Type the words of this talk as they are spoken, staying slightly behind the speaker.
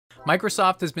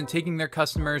Microsoft has been taking their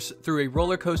customers through a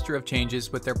roller coaster of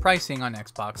changes with their pricing on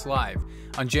Xbox Live.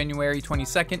 On January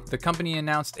 22nd, the company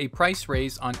announced a price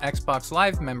raise on Xbox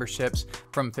Live memberships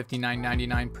from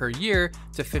 $59.99 per year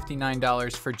to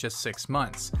 $59 for just 6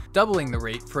 months, doubling the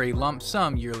rate for a lump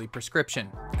sum yearly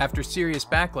prescription. After serious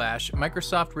backlash,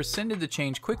 Microsoft rescinded the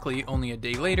change quickly only a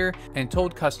day later and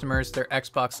told customers their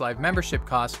Xbox Live membership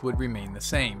costs would remain the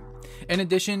same. In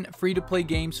addition, free-to-play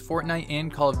games Fortnite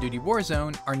and Call of Duty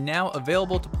Warzone are now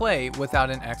available to play without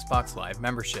an Xbox Live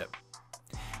membership.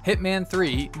 Hitman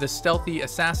 3, the stealthy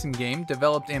assassin game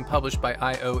developed and published by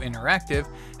IO Interactive,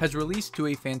 has released to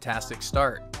a fantastic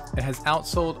start. It has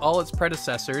outsold all its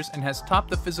predecessors and has topped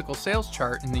the physical sales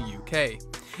chart in the UK.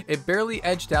 It barely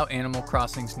edged out Animal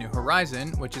Crossing's New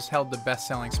Horizon, which has held the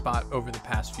best-selling spot over the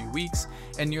past few weeks,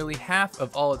 and nearly half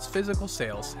of all its physical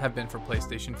sales have been for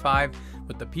PlayStation 5,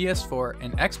 with the PS4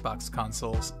 and Xbox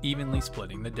consoles evenly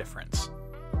splitting the difference.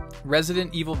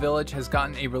 Resident Evil Village has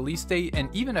gotten a release date and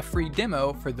even a free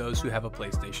demo for those who have a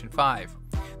PlayStation 5.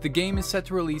 The game is set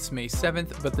to release May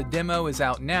 7th, but the demo is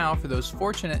out now for those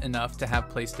fortunate enough to have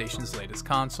PlayStation's latest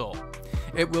console.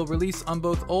 It will release on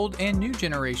both old and new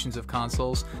generations of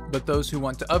consoles, but those who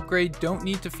want to upgrade don't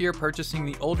need to fear purchasing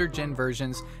the older gen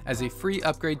versions, as a free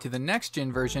upgrade to the next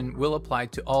gen version will apply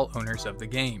to all owners of the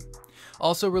game.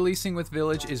 Also releasing with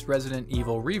Village is Resident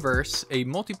Evil Reverse, a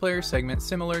multiplayer segment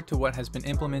similar to what has been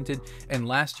implemented in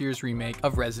last year's remake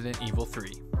of Resident Evil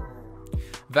 3.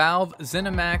 Valve,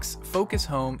 ZeniMax, Focus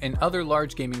Home, and other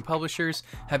large gaming publishers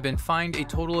have been fined a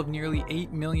total of nearly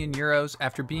 8 million euros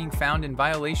after being found in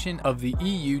violation of the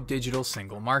EU digital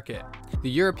single market. The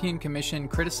European Commission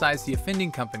criticized the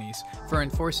offending companies for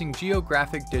enforcing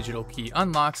geographic digital key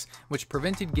unlocks, which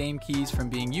prevented game keys from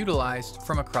being utilized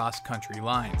from across country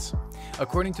lines.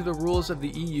 According to the rules of the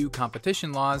EU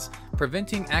competition laws,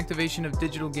 preventing activation of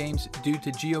digital games due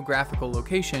to geographical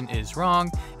location is wrong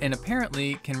and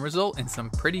apparently can result in some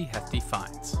pretty hefty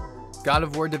fines. God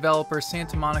of War developer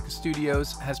Santa Monica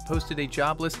Studios has posted a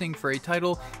job listing for a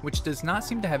title which does not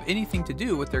seem to have anything to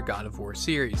do with their God of War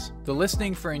series. The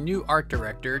listing for a new art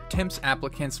director tempts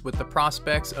applicants with the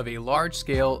prospects of a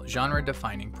large-scale,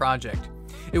 genre-defining project.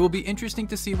 It will be interesting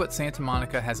to see what Santa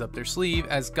Monica has up their sleeve,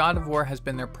 as God of War has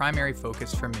been their primary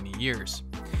focus for many years.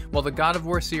 While the God of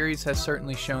War series has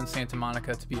certainly shown Santa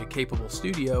Monica to be a capable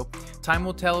studio, time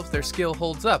will tell if their skill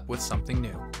holds up with something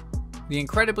new. The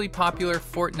incredibly popular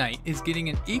Fortnite is getting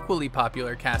an equally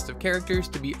popular cast of characters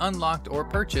to be unlocked or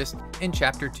purchased in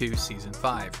Chapter 2 Season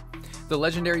 5. The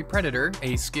legendary Predator,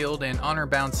 a skilled and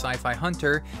honor-bound sci-fi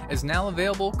hunter, is now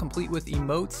available complete with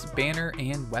emotes, banner,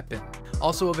 and weapon.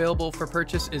 Also available for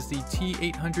purchase is the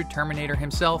T-800 Terminator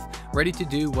himself, ready to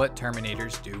do what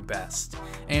Terminators do best.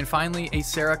 And finally, a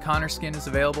Sarah Connor skin is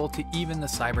available to even the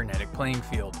cybernetic playing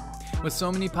field. With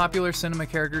so many popular cinema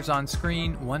characters on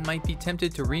screen, one might be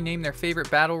tempted to rename their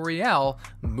favorite battle royale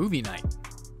Movie Night.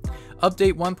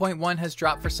 Update 1.1 has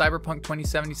dropped for Cyberpunk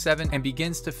 2077 and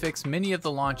begins to fix many of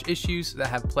the launch issues that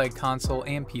have plagued console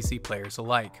and PC players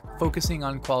alike. Focusing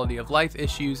on quality of life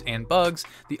issues and bugs,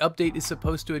 the update is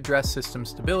supposed to address system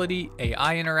stability,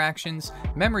 AI interactions,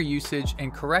 memory usage,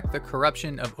 and correct the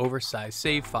corruption of oversized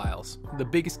save files. The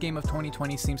biggest game of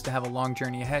 2020 seems to have a long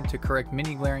journey ahead to correct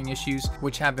many glaring issues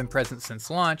which have been present since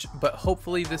launch, but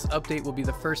hopefully this update will be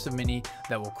the first of many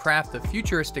that will craft the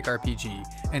futuristic RPG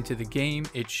into the game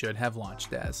it should have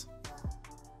launched as.